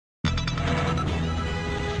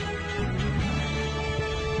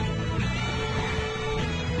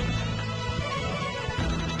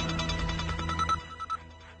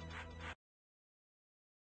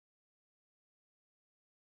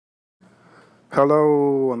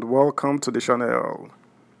Hello and welcome to the channel.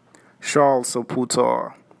 Charles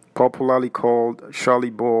Oputa, popularly called Charly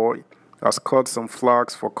Boy, has caught some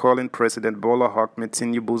flack for calling President Bola Ahmed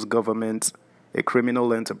Tinubu's government a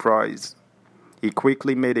criminal enterprise. He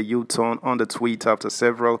quickly made a U-turn on the tweet after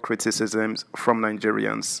several criticisms from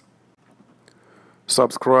Nigerians.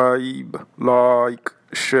 Subscribe, like,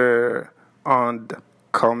 share, and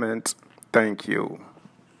comment. Thank you.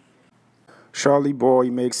 Charly Boy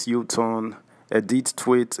makes U-turn. Edit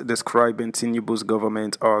tweet describing Tinubu's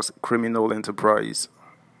government as criminal enterprise.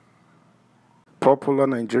 Popular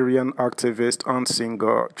Nigerian activist and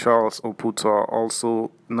singer Charles Oputa,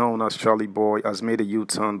 also known as Charly Boy, has made a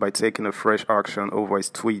U-turn by taking a fresh action over his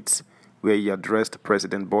tweets where he addressed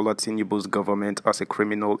President Bola Tinubu's government as a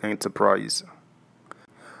criminal enterprise.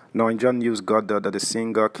 Nigerian news gathered that the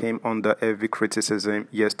singer came under heavy criticism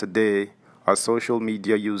yesterday as social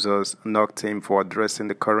media users knocked him for addressing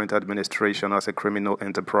the current administration as a criminal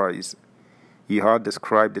enterprise. He had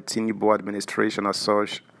described the Tinubu administration as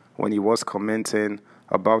such when he was commenting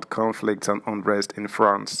about conflict and unrest in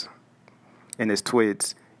France. In his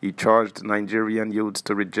tweets, he charged Nigerian youths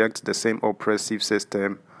to reject the same oppressive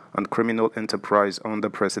system and criminal enterprise under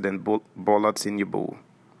President Bola Tinubu.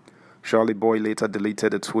 Charly Boy later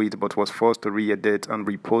deleted the tweet but was forced to re-edit and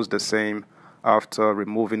repost the same after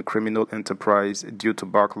removing criminal enterprise due to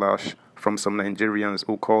backlash from some Nigerians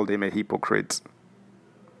who called him a hypocrite.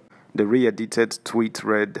 The re-edited tweet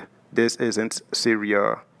read, "This isn't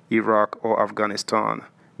Syria, Iraq or Afghanistan.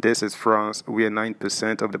 This is France, where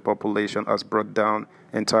 9% of the population has brought down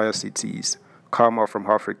entire cities. Karma from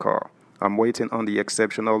Africa. I'm waiting on the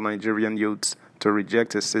exceptional Nigerian youths to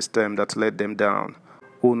reject a system that let them down.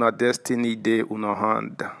 Una destiny de una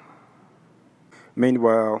hand."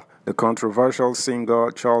 Meanwhile, the controversial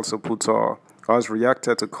singer Charles Oputa has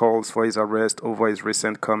reacted to calls for his arrest over his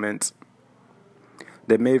recent comments.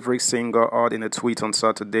 The maverick singer had in a tweet on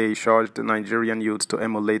Saturday charged the Nigerian youth to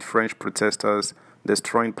emulate French protesters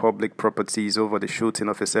destroying public properties over the shooting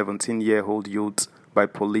of a 17-year-old youth by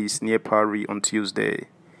police near Paris on Tuesday.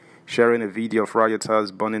 Sharing a video of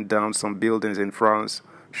rioters burning down some buildings in France,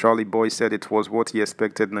 Charly Boy said it was what he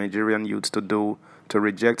expected Nigerian youths to do, to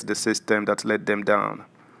reject the system that let them down.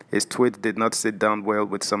 His tweet did not sit down well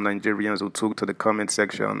with some Nigerians who took to the comment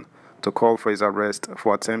section to call for his arrest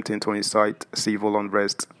for attempting to incite civil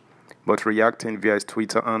unrest. But reacting via his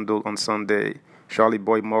Twitter handle on Sunday, Charly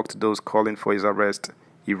Boy mocked those calling for his arrest.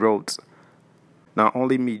 He wrote, "Now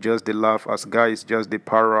only me just dey laugh as guys just dey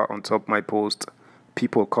para on top my post.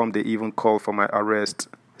 People come dey even call for my arrest.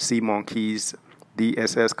 See monkeys.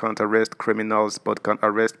 DSS can't arrest criminals but can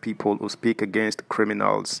arrest people who speak against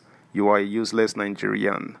criminals. You are a useless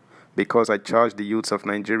Nigerian. Because I charge the youths of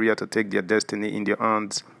Nigeria to take their destiny in their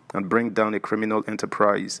hands and bring down a criminal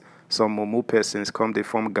enterprise, some mumu persons come they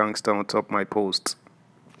form gangster on top my post."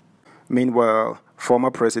 Meanwhile,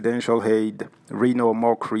 former presidential aide Reno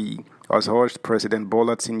Omokri has urged President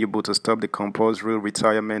Bola Tinubu to stop the compulsory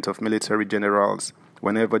retirement of military generals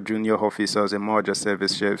whenever junior officers emerge as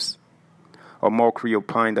service chiefs. Omokri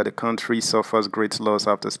opined that the country suffers great loss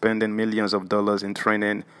after spending millions of dollars in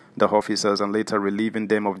training the officers and later relieving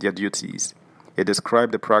them of their duties. He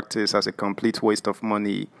described the practice as a complete waste of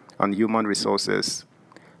money and human resources.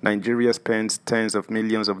 Nigeria spends tens of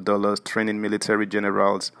millions of dollars training military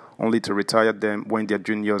generals only to retire them when their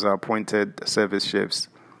juniors are appointed service chiefs.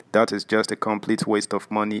 That is just a complete waste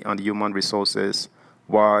of money and human resources.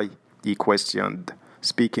 Why? He questioned.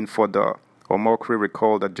 Speaking further, Omokri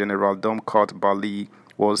recalled that General Domkot Bali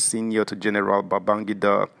was senior to General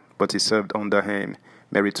Babangida, but he served under him.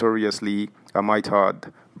 Meritoriously, I might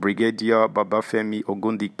add, Brigadier Babafemi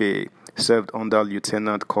Ogundipe served under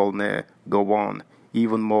Lieutenant Colonel Gowon,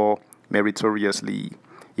 even more meritoriously.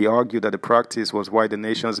 He argued that the practice was why the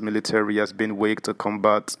nation's military has been weak to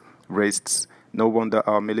combat racists. No wonder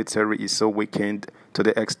our military is so weakened to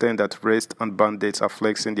the extent that racists and bandits are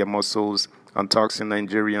flexing their muscles and taxing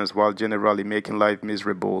Nigerians while generally making life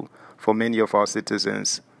miserable for many of our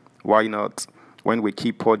citizens. Why not? When we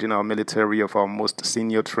keep purging our military of our most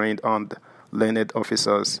senior trained and learned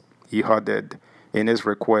officers, he added. In his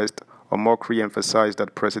request, Omokri emphasized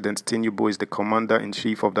that President Tinubu is the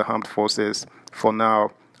commander-in-chief of the armed forces for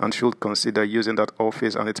now and should consider using that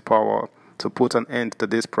office and its power to put an end to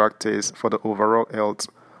this practice for the overall health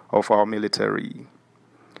of our military.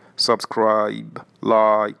 Subscribe,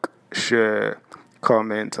 like, share,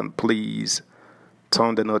 comment, and please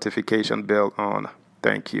turn the notification bell on.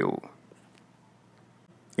 Thank you.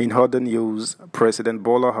 In other news, President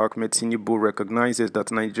Bola Ahmed Tinubu recognizes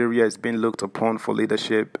that Nigeria is being looked upon for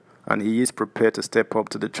leadership and he is prepared to step up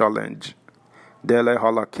to the challenge. Dele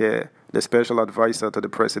Halake, The special advisor to the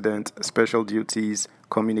president, special duties,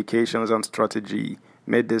 communications and strategy,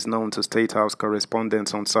 made this known to State House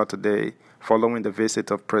correspondents on Saturday following the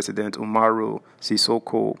visit of President Umaru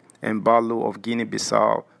Sissoco Embalo of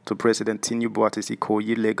Guinea-Bissau to President Tinubu at his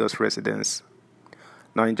Ikoyi, Lagos residence.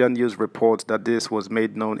 Nigerian News reports that this was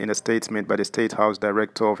made known in a statement by the State House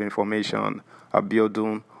Director of Information,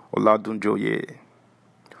 Abiodun Oladunjoye.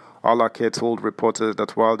 Alake told reporters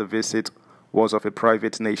that while the visit was of a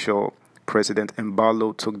private nature, President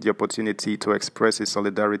Embalo took the opportunity to express his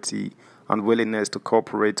solidarity and willingness to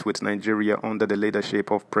cooperate with Nigeria under the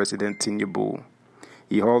leadership of President Tinubu.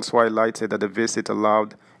 He also highlighted that the visit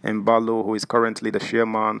allowed Embalo, who is currently the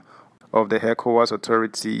chairman of the ECOWAS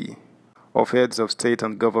Authority of Heads of State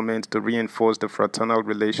and Government, to reinforce the fraternal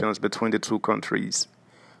relations between the two countries.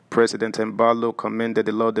 President Embalo commended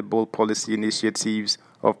the laudable policy initiatives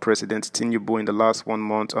of President Tinubu in the last 1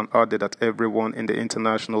 month and added that everyone in the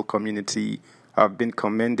international community have been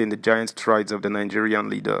commending the giant strides of the Nigerian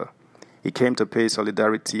leader. He came to pay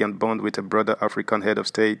solidarity and bond with a brother African head of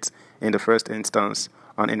state in the first instance,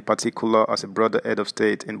 and in particular as a brother head of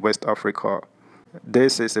state in West Africa.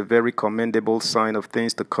 This is a very commendable sign of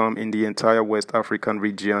things to come in the entire West African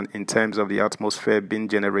region in terms of the atmosphere being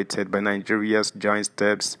generated by Nigeria's giant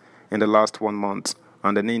steps in the last 1 month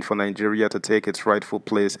and the need for Nigeria to take its rightful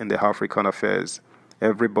place in the African affairs.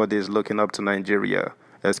 Everybody is looking up to Nigeria,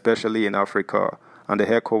 especially in Africa and the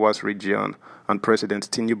ECOWAS region, and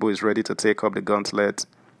President Tinubu is ready to take up the gauntlet,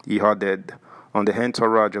 he added. On the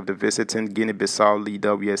entourage of the visiting Guinea-Bissau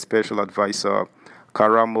leader were Special Advisor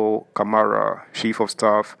Karamo Kamara, Chief of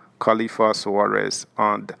Staff Khalifa Soares,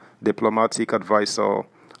 and Diplomatic Advisor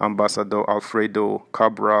Ambassador Alfredo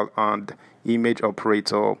Cabral and Image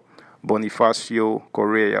Operator Bonifacio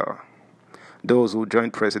Correa. Those who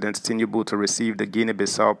joined President Tinubu to receive the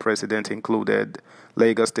Guinea-Bissau president included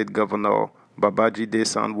Lagos State Governor Babajide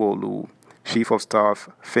Sanwo-Olu, Chief of Staff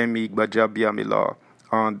Femi Gbajabiamila,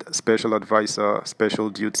 and Special Advisor, Special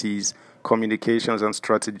Duties, Communications and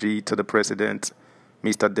Strategy to the President,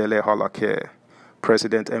 Mr. Dele Halake.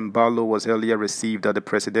 President Embalo was earlier received at the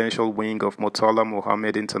presidential wing of Murtala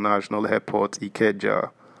Mohammed International Airport, Ikeja,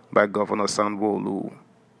 by Governor Sanwo-Olu.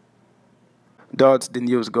 That's the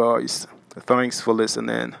news, guys. Thanks for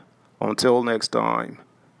listening. Until next time,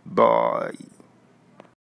 bye.